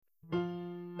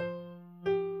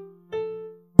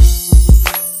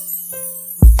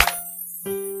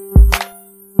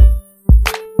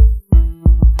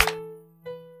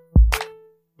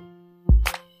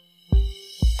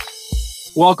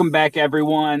Welcome back,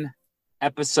 everyone.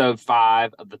 Episode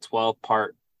 5 of the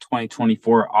 12-part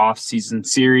 2024 offseason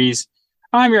series.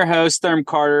 I'm your host, Therm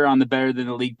Carter, on the Better Than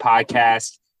the League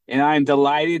podcast, and I'm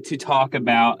delighted to talk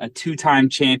about a two-time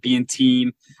champion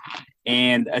team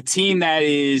and a team that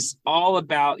is all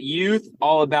about youth,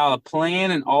 all about a plan,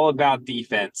 and all about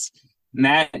defense. And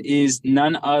that is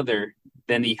none other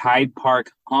than the Hyde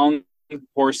Park Hung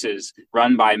Horses,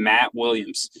 run by Matt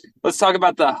Williams. Let's talk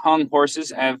about the Hung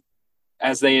Horses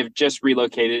as they have just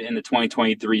relocated in the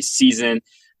 2023 season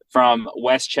from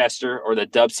Westchester, or the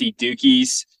Dubsy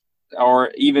Dukies,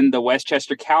 or even the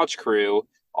Westchester Couch Crew,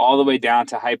 all the way down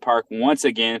to Hyde Park once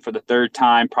again for the third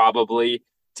time probably,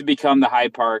 to become the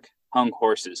Hyde Park Hung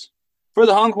Horses. For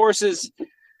the Hung Horses,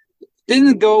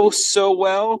 didn't go so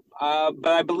well, but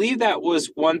I believe that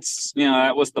was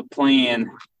that was the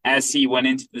plan as he went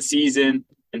into the season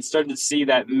and started to see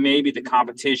that maybe the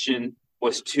competition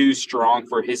was too strong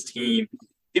for his team.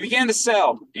 He began to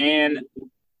sell, and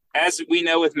as we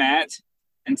know with Matt,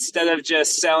 instead of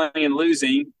just selling and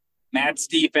losing, Matt's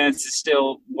defense is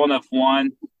still one of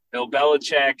one. Bill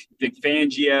Belichick, Vic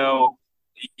Fangio,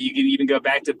 you can even go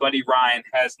back to Buddy Ryan,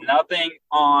 has nothing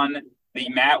on the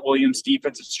Matt Williams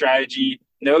defensive strategy.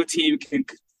 No team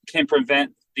can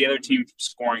prevent the other team from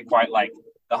scoring quite like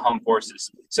the Hung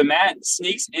Horses. So Matt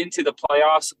sneaks into the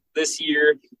playoffs this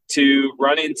year to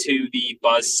run into the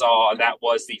buzzsaw that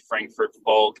was the Frankfurt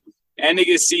Volk. Ending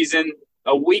his season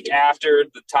a week after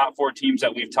the top four teams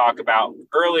that we've talked about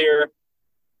earlier.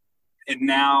 And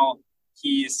now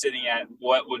he is sitting at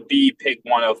what would be pick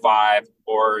 105,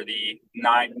 or the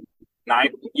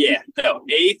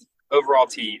eighth overall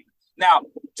team. Now,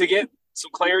 to get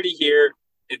some clarity here,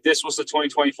 if this was the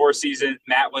 2024 season,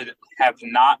 Matt would have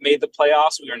not made the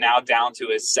playoffs. We are now down to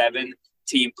a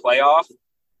 7-team playoff,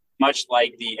 much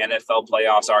like the NFL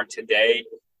playoffs are today.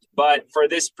 But for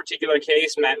this particular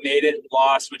case, Matt made it,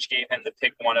 lost, which gave him the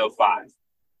pick 105.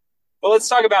 Well, let's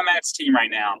talk about Matt's team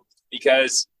right now,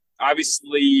 because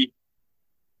obviously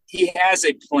he has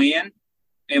a plan,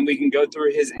 and we can go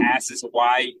through his asses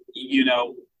why,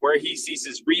 where he sees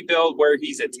his rebuild, where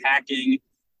he's attacking,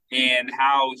 and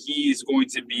how he's going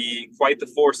to be quite the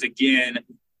force again,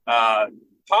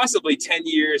 possibly 10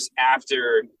 years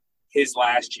after his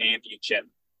last championship.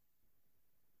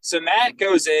 So Matt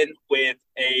goes in with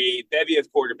a bevy of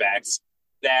quarterbacks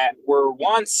that were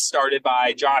once started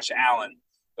by Josh Allen,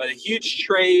 but a huge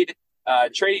trade,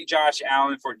 trading Josh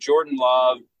Allen for Jordan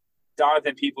Love,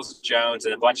 Donovan Peoples-Jones,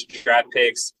 and a bunch of draft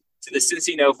picks to the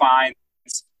Cincy No Fines.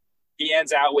 He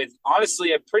ends out with,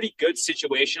 honestly, a pretty good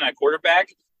situation at quarterback.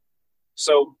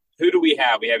 So who do we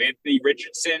have? We have Anthony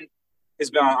Richardson,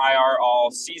 who's been on IR all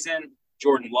season.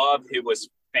 Jordan Love, who was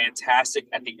fantastic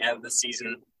at the end of the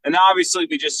season. And obviously,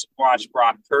 we just watched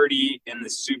Brock Purdy in the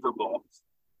Super Bowl.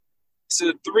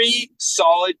 So 3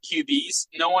 solid QBs.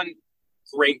 No one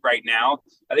great right now.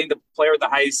 I think the player with the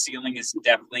highest ceiling is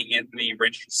definitely Anthony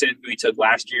Richardson, who he took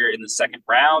last year in the second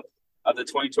round of the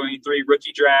 2023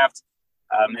 rookie draft.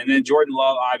 And then Jordan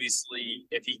Love, obviously,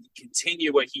 if he can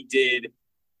continue what he did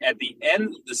at the end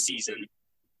of the season,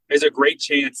 there's a great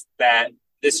chance that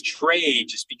this trade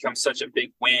just becomes such a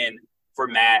big win for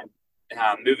Matt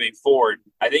moving forward.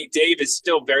 I think Dave is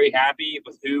still very happy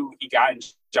with who he got in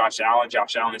Josh Allen.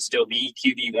 Josh Allen is still the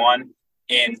QB1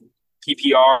 in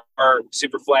PPR,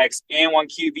 Superflex, and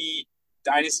 1QB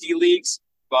Dynasty leagues.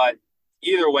 But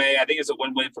either way, I think it's a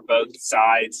win-win for both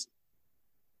sides,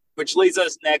 which leads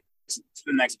us next to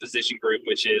the next position group,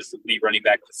 which is the running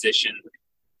back position.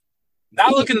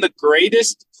 Not looking the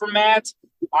greatest for Matt.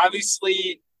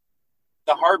 Obviously,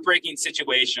 the heartbreaking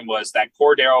situation was that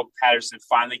Cordero Patterson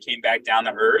finally came back down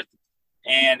to earth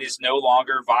and is no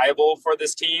longer viable for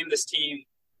this team. This team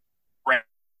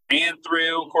ran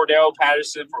through Cordero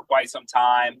Patterson for quite some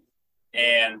time,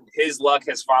 and his luck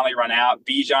has finally run out.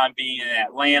 Bijan being in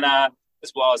Atlanta,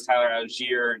 as well as Tyler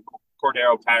Algier, and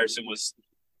Cordero Patterson was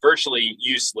virtually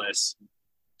useless.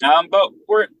 But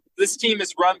this team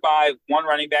is run by one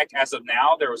running back as of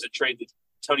now. There was a trade with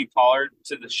Tony Pollard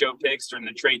to the show picks during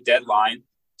the trade deadline.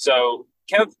 So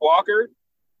Kenneth Walker,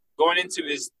 going into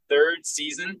his third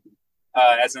season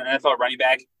as an NFL running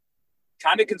back,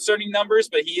 kind of concerning numbers,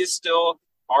 but he is still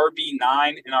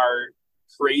RB9 in our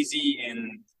crazy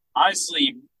and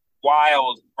honestly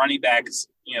wild running backs,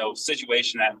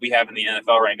 situation that we have in the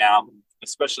NFL right now,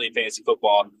 especially in fantasy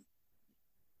football.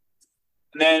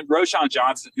 And then Roschon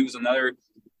Johnson, who's another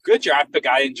good draft pick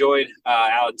I enjoyed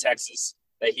out of Texas,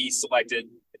 that he selected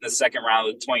in the second round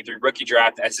of the 23 rookie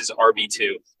draft as his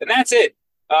RB2. And that's it.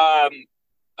 A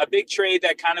big trade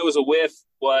that kind of was a whiff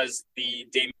was the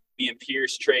Dameon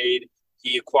Pierce trade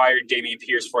he acquired Dameon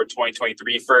Pierce for a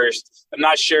 2023 first. I'm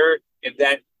not sure if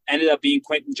that ended up being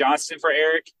Quentin Johnston for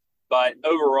Eric, but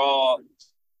overall,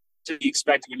 to be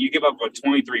expected when you give up a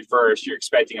 23 first, you're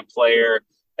expecting a player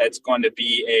that's going to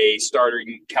be a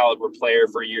starting caliber player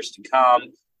for years to come.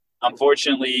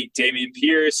 Unfortunately, Dameon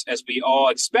Pierce, as we all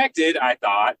expected, I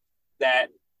thought that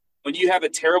when you have a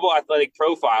terrible athletic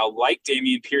profile like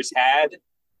Dameon Pierce had,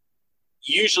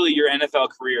 usually your NFL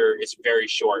career is very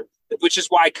short, which is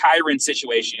why Kyron's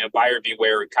situation, buyer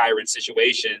beware Kyron's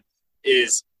situation,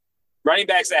 is running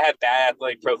backs that have bad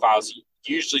athletic profiles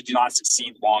usually do not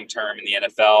succeed long-term in the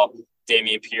NFL.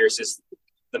 Dameon Pierce is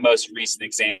the most recent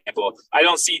example. I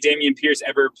don't see Dameon Pierce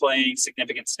ever playing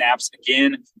significant snaps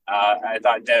again. I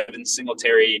thought Devin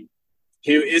Singletary,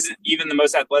 who isn't even the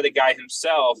most athletic guy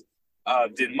himself,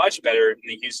 did much better in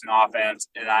the Houston offense.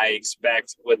 And I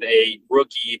expect with a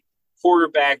rookie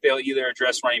quarterback, they'll either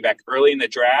address running back early in the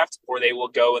draft or they will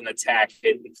go and attack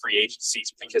it in free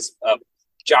agencies because of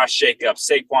Josh Jacobs,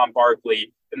 Saquon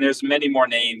Barkley, and there's many more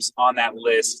names on that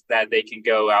list that they can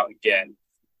go out and get.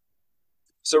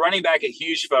 So running back, a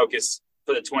huge focus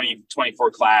for the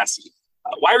 2024 class.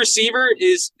 Wide receiver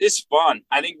is fun.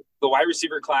 I think the wide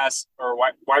receiver class or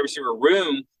wide receiver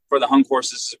room for the Hung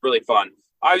Horses is really fun.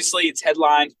 Obviously, it's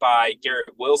headlined by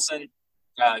Garrett Wilson.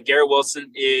 Garrett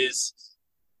Wilson is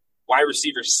wide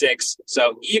receiver 6.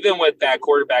 So even with that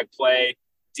quarterback play,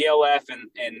 DLF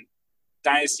and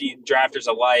dynasty drafters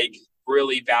alike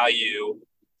really value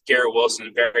Garrett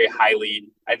Wilson very highly.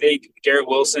 I think Garrett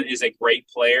Wilson is a great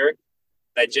player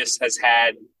that just has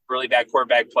had really bad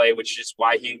quarterback play, which is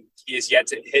why he is yet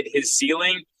to hit his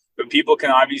ceiling. But people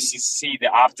can obviously see the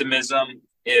optimism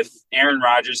if Aaron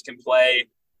Rodgers can play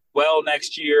well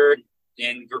next year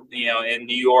in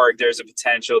New York. There's a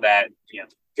potential that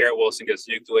Garrett Wilson goes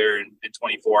nuclear in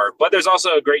 24. But there's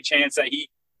also a great chance that he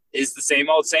is the same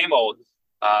old.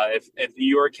 If New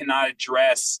York cannot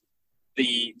address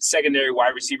the secondary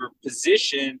wide receiver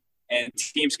position and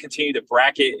teams continue to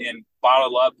bracket and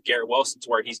bottle up Garrett Wilson to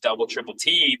where he's double, triple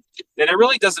teamed, then it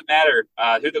really doesn't matter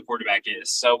who the quarterback is.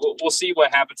 So we'll see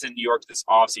what happens in New York this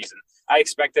offseason. I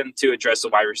expect them to address the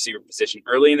wide receiver position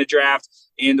early in the draft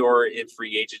and or in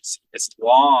free agency, as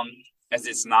long as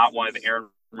it's not one of Aaron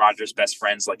Rodgers' best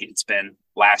friends like it's been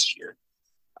last year.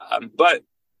 But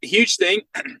a huge thing,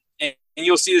 and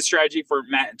you'll see the strategy for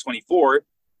Matt in 24,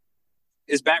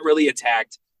 is Matt really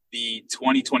attacked the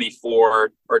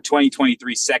 2024 or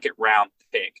 2023 second round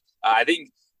pick. I think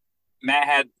Matt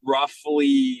had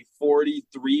roughly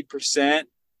 43%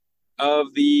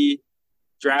 of the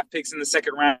draft picks in the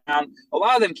second round. A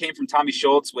lot of them came from Tommy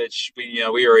Schultz, which we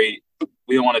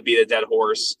don't want to beat a dead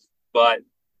horse, but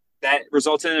that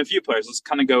resulted in a few players. Let's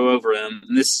kind of go over them.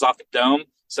 And this is off the dome,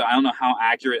 so I don't know how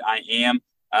accurate I am.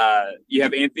 You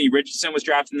have Anthony Richardson was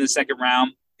drafted in the second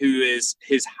round, who is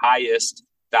his highest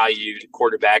valued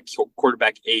quarterback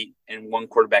 8 in one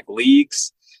quarterback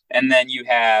leagues. And then you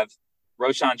have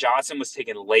Roshan Johnson was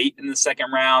taken late in the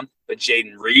second round, but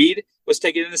Jaden Reed was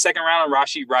taken in the second round, and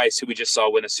Rashee Rice, who we just saw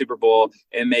win a Super Bowl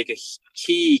and make a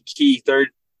key third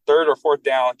or fourth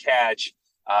down catch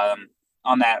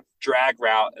on that drag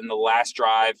route in the last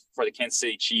drive for the Kansas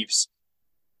City Chiefs.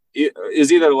 It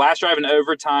is either the last drive in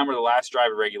overtime or the last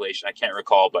drive of regulation. I can't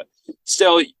recall, but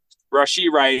still,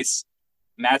 Rashee Rice,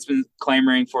 Matt's been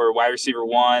clamoring for wide receiver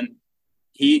 1.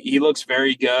 He looks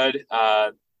very good.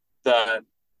 The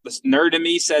nerd in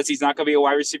me says he's not going to be a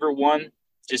wide receiver 1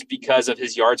 just because of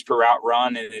his yards per route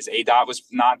run, and his ADOT was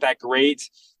not that great.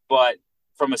 But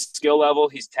from a skill level,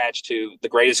 he's attached to the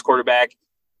greatest quarterback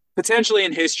potentially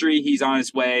in history. He's on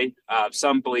his way.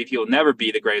 Some believe he will never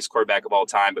be the greatest quarterback of all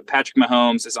time, but Patrick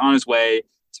Mahomes is on his way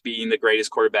to being the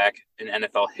greatest quarterback in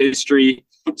NFL history.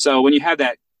 So when you have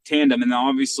that tandem, and then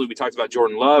obviously we talked about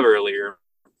Jordan Love earlier,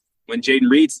 when Jaden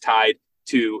Reed's tied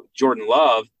to Jordan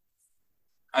Love,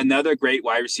 another great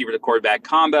wide receiver to quarterback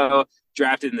combo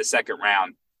drafted in the second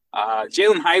round.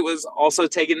 Jalen Hyatt was also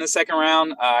taken in the second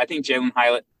round. I think Jalen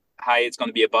Hyatt's going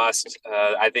to be a bust.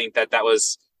 I think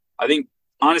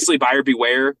honestly, buyer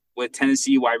beware with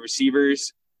Tennessee wide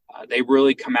receivers. They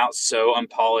really come out so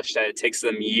unpolished that it takes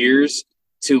them years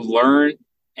to learn.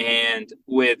 And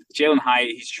with Jalen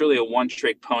Hyatt, he's truly a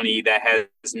one-trick pony that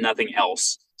has nothing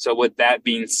else. So with that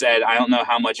being said, I don't know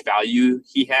how much value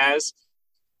he has.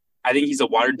 I think he's a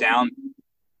watered-down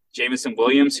Jameson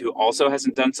Williams, who also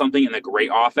hasn't done something in a great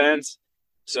offense.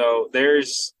 So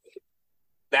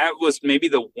that was maybe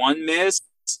the one miss.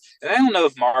 And I don't know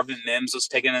if Marvin Mims was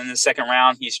taken in the second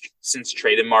round. He's since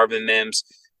traded Marvin Mims.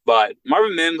 But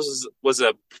Marvin Mims was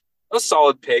a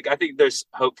solid pick. I think there's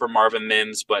hope for Marvin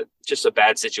Mims, but just a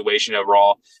bad situation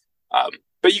overall.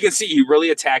 But you can see he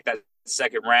really attacked that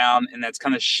second round, and that's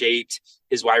kind of shaped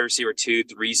his wide receiver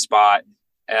 2-3 spot.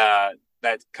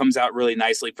 That comes out really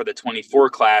nicely for the 24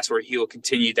 class, where he will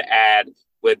continue to add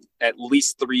with at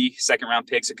least 3 second-round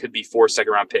picks. It could be 4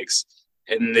 second-round picks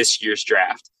in this year's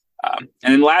draft. And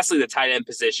then lastly, the tight end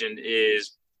position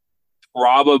is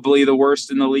probably the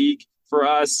worst in the league for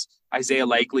us. Isaiah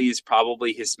Likely is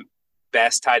probably his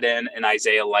best tight end, and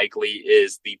Isaiah Likely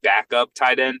is the backup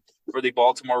tight end for the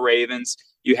Baltimore Ravens.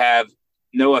 You have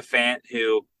Noah Fant,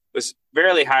 who was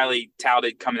fairly highly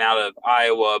touted coming out of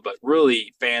Iowa, but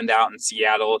really fanned out in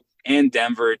Seattle and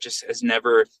Denver, just has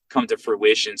never come to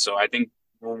fruition. So I think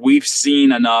we've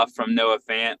seen enough from Noah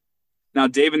Fant. Now,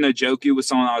 David Njoku was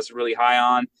someone I was really high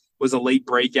on, was a late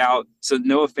breakout. So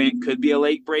Noah Fant could be a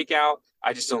late breakout.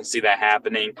 I just don't see that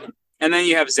happening. And then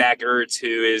you have Zach Ertz,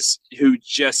 who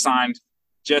just signed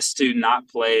just to not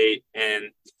play and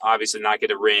obviously not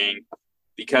get a ring.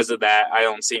 Because of that, I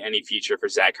don't see any future for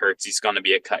Zach Ertz. He's going to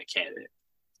be a cut candidate.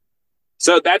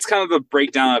 So that's kind of a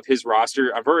breakdown of his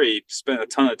roster. I've already spent a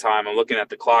ton of time. I'm looking at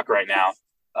the clock right now.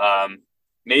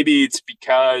 Maybe it's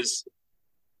because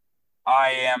I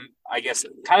am, I guess,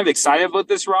 kind of excited about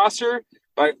this roster,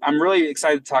 but I'm really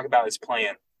excited to talk about his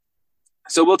plan.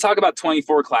 So we'll talk about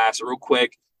 24 class real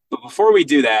quick. But before we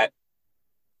do that,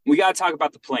 we got to talk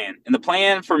about the plan. And the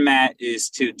plan for Matt is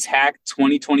to attack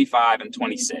 2025 and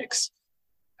 26.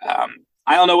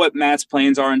 I don't know what Matt's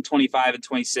plans are in 25 and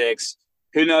 26.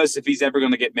 Who knows if he's ever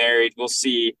going to get married? We'll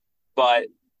see. But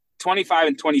 25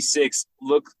 and 26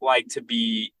 look like to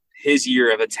be his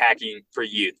year of attacking for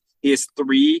youth. He has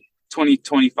 3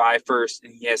 2025 firsts,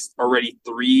 and he has already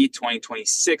 3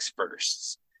 2026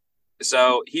 firsts.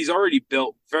 So he's already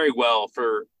built very well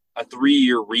for a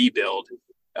 3-year rebuild,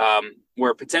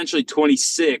 where potentially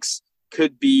 26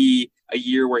 could be a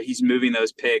year where he's moving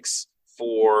those picks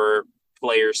for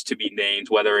players to be named,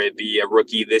 whether it be a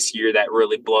rookie this year that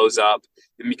really blows up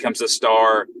and becomes a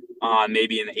star on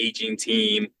maybe an aging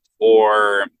team,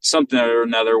 or something or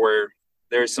another where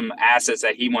there's some assets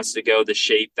that he wants to go to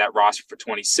shape that roster for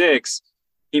 26.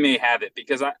 He may have it,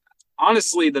 because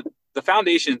honestly, the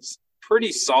foundation's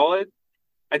pretty solid.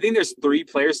 I think there's 3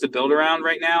 players to build around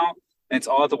right now, and it's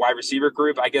all at the wide receiver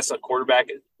group. I guess a quarterback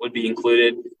would be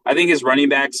included. I think his running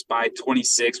backs by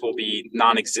 26 will be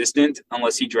non-existent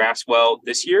unless he drafts well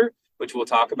this year, which we'll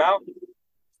talk about.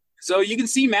 So you can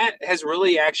see Matt has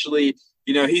really actually,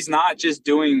 he's not just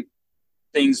doing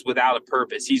things without a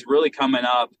purpose. He's really coming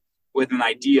up with an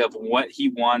idea of what he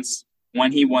wants,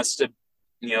 when he wants to,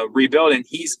 rebuild. And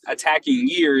he's attacking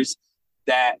years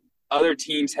that other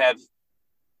teams have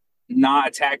not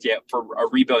attacked yet for a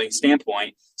rebuilding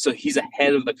standpoint. So he's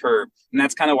ahead of the curve. And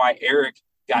that's kind of why Eric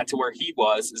got to where he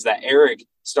was, is that Eric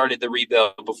started the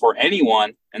rebuild before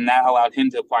anyone, and that allowed him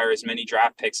to acquire as many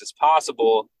draft picks as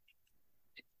possible.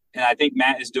 And I think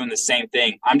Matt is doing the same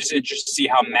thing. I'm just interested to see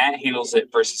how Matt handles it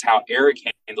versus how Eric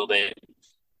handled it.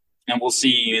 And we'll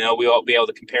see, we'll be able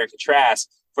to compare and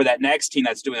contrast for that next team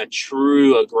that's doing a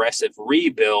true aggressive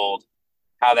rebuild,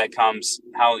 how that comes,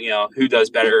 how, who does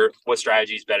better, what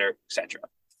strategy is better, etc.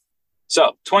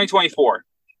 So 2024,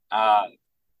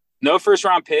 no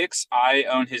first-round picks. I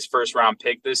own his first-round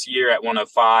pick this year at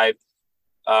 105.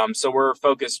 So we're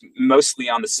focused mostly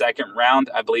on the second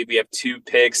round. I believe we have 2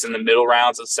 picks in the middle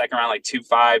rounds of the second round, like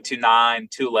 2-5, 2-9,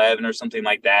 2-11, or something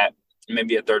like that,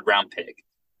 maybe a third-round pick.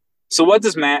 So what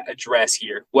does Matt address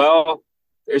here? Well,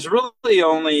 there's really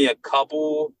only a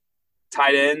couple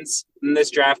tight ends in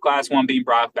this draft class, one being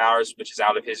Brock Bowers, which is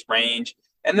out of his range.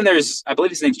 And then there's, I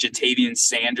believe his name's Jatavian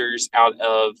Sanders out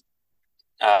of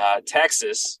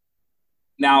Texas.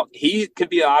 Now, he could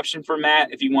be an option for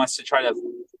Matt if he wants to try to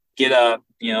get a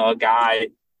guy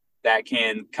that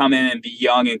can come in and be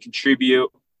young and contribute.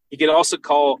 He could also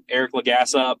call Eric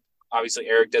Lagasse up. Obviously,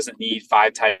 Eric doesn't need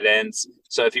 5 tight ends.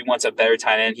 So if he wants a better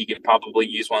tight end, he could probably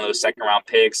use one of those second-round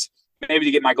picks, maybe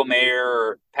to get Michael Mayer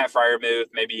or Pat Freiermuth.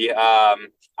 Maybe I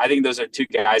think those are 2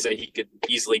 guys that he could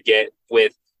easily get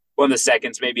with one of the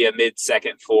seconds, maybe a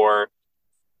mid-second for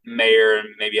Mayer and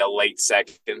maybe a late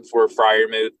second for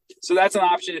Freiermuth. So that's an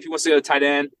option if he wants to go to tight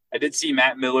end. I did see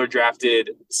Matt Miller drafted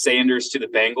Sanders to the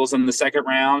Bengals in the second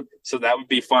round. So that would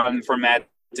be fun for Matt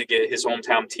to get his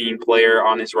hometown team player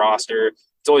on his roster.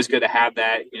 It's always good to have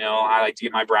that. I like to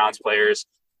get my Browns players.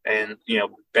 And,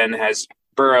 Ben has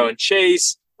Burrow and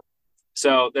Chase.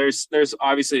 So there's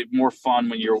obviously more fun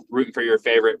when you're rooting for your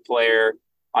favorite player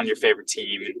on your favorite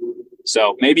team.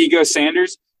 So maybe you go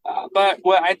Sanders. But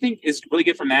what I think is really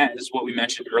good for Matt is what we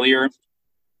mentioned earlier.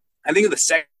 I think the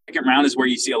second round is where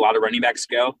you see a lot of running backs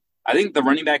go. I think the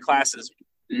running back class is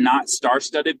not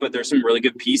star-studded, but there's some really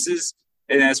good pieces.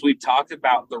 And as we've talked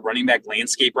about the running back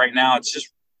landscape right now, it's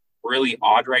just really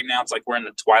odd right now. It's like we're in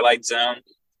the twilight zone.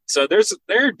 So there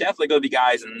are definitely going to be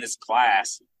guys in this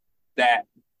class that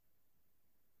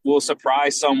will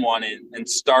surprise someone and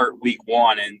start week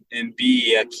one and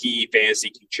be a key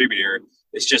fantasy contributor.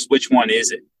 It's just which one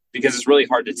is it? Because it's really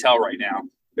hard to tell right now.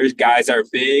 There's guys that are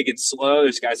big and slow.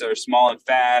 There's guys that are small and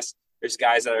fast. There's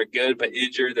guys that are good but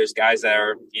injured. There's guys that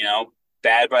are,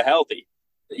 bad but healthy.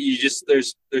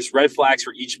 There's red flags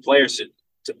for each player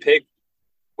to pick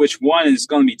which one is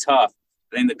going to be tough.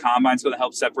 I think the combine's going to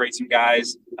help separate some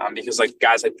guys because like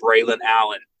guys like Braylon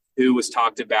Allen, who was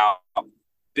talked about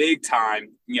big time,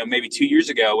 maybe 2 years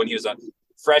ago when he was a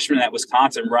freshman at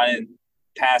Wisconsin running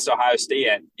past Ohio State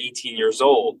at 18 years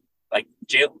old. Like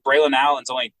Braylon Allen's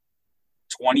only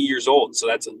 20 years old. So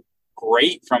that's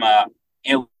great from a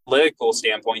analytical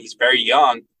standpoint. He's very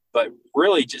young, but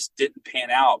really just didn't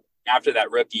pan out after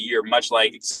that rookie year, much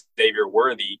like Xavier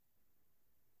Worthy.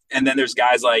 And then there's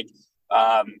guys like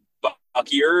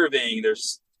Bucky Irving.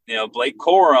 There's, Blake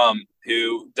Corum,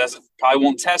 who probably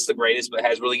won't test the greatest, but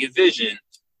has really good vision.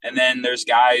 And then there's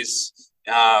guys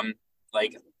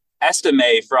like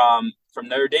Estime from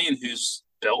Notre Dame, who's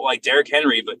built like Derrick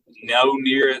Henry, but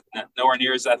nowhere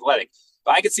near as athletic.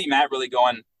 But I could see Matt really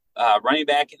going running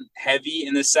back heavy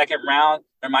in the second round.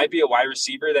 There might be a wide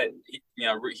receiver that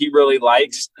he really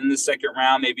likes in the second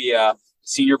round, maybe a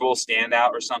Senior Bowl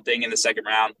standout or something in the second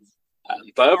round.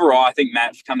 But overall, I think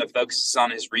Matt kind of focuses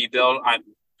on his rebuild.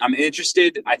 I'm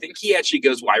interested. I think he actually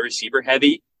goes wide receiver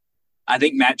heavy. I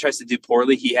think Matt tries to do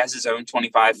poorly. He has his own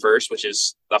 25 first, which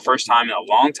is the first time in a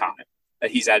long time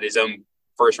that he's had his own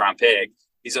first round pick.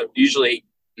 He's usually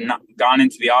not gone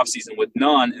into the offseason with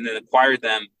none and then acquired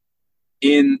them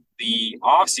in the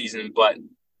offseason, but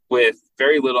with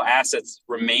very little assets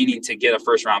remaining to get a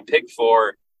first round pick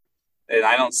for. And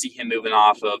I don't see him moving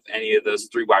off of any of those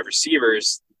three wide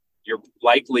receivers. You're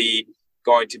likely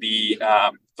going to be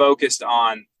focused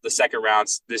on the second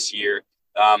rounds this year.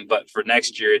 But for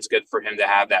next year, it's good for him to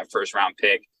have that first round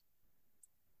pick.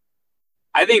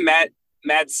 I think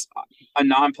Matt's a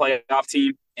non-playoff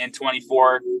team in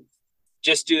 24,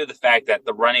 just due to the fact that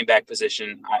the running back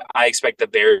position, I expect the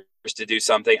Bears to do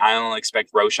something. I don't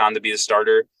expect Roschon to be the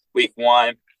starter week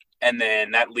one. And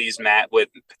then that leaves Matt with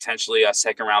potentially a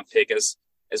second round pick as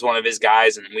one of his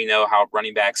guys. And we know how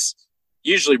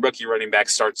usually rookie running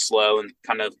backs start slow and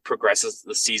kind of progress as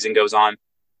the season goes on.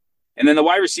 And then the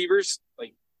wide receivers,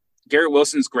 like Garrett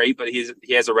Wilson's great, but he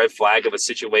has a red flag of a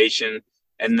situation.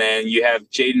 And then you have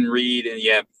Jaden Reed and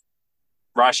you have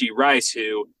Rashee Rice,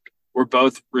 who were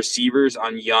both receivers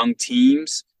on young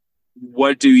teams.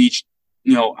 What do each,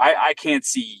 I can't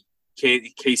see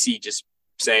KC just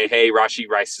say, hey, Rashee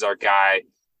Rice is our guy,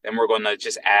 and we're going to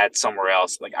just add somewhere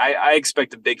else. Like I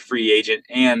expect a big free agent,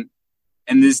 and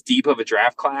in this deep of a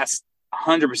draft class,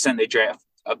 100% they draft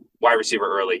a wide receiver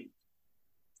early.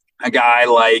 A guy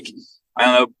like, I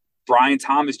don't know, Brian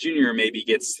Thomas Jr. maybe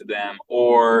gets to them,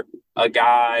 or a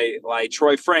guy like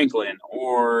Troy Franklin,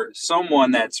 or someone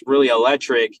that's really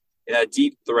electric and a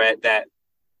deep threat that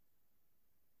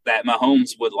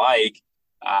Mahomes would like.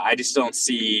 I just don't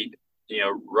see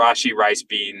Rashee Rice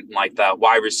being like the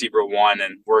wide receiver one,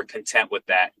 and we're content with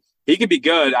that. He could be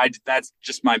good. That's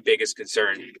just my biggest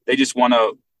concern. They just won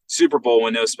a Super Bowl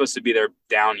when it was supposed to be their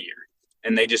down year,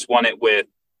 and they just won it with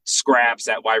scraps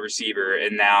at wide receiver.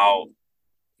 And now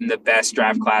in the best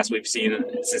draft class we've seen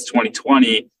since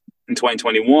 2020 and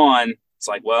 2021, it's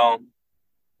like, well,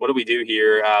 what do we do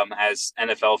here as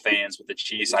NFL fans with the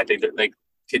Chiefs? I think that they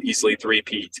could easily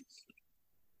three-peat.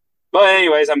 But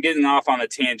anyways, I'm getting off on a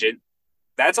tangent.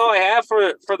 That's all I have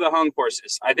for the Hung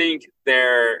Horses. I think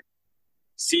their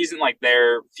season, like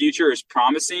their future, is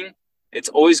promising. It's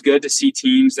always good to see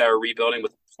teams that are rebuilding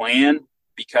with a plan,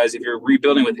 because if you're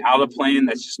rebuilding without a plan,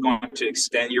 that's just going to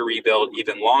extend your rebuild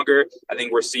even longer. I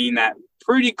think we're seeing that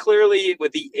pretty clearly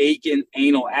with the Aiken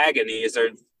anal agony as their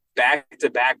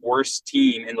back-to-back worst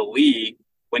team in the league.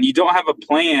 When you don't have a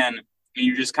plan and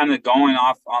you're just kind of going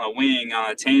off on a wing,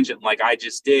 on a tangent like I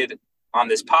just did on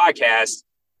this podcast,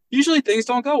 usually things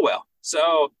don't go well.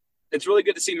 So it's really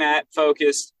good to see Matt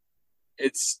focused.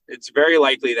 It's very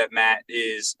likely that Matt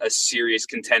is a serious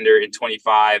contender in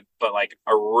 25, but like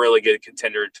a really good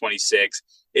contender in 26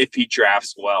 if he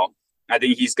drafts well. I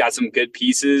think he's got some good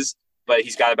pieces, but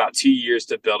he's got about 2 years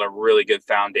to build a really good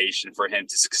foundation for him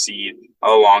to succeed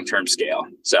on a long-term scale.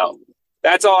 So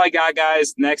that's all I got,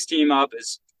 guys. Next team up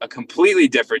is a completely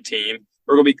different team.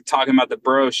 We're going to be talking about the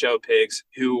Burrow Show Pigs,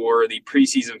 who were the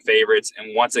preseason favorites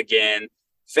and once again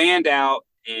fanned out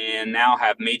and now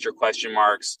have major question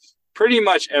marks pretty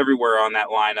much everywhere on that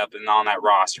lineup and on that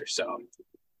roster. So,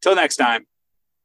 till next time.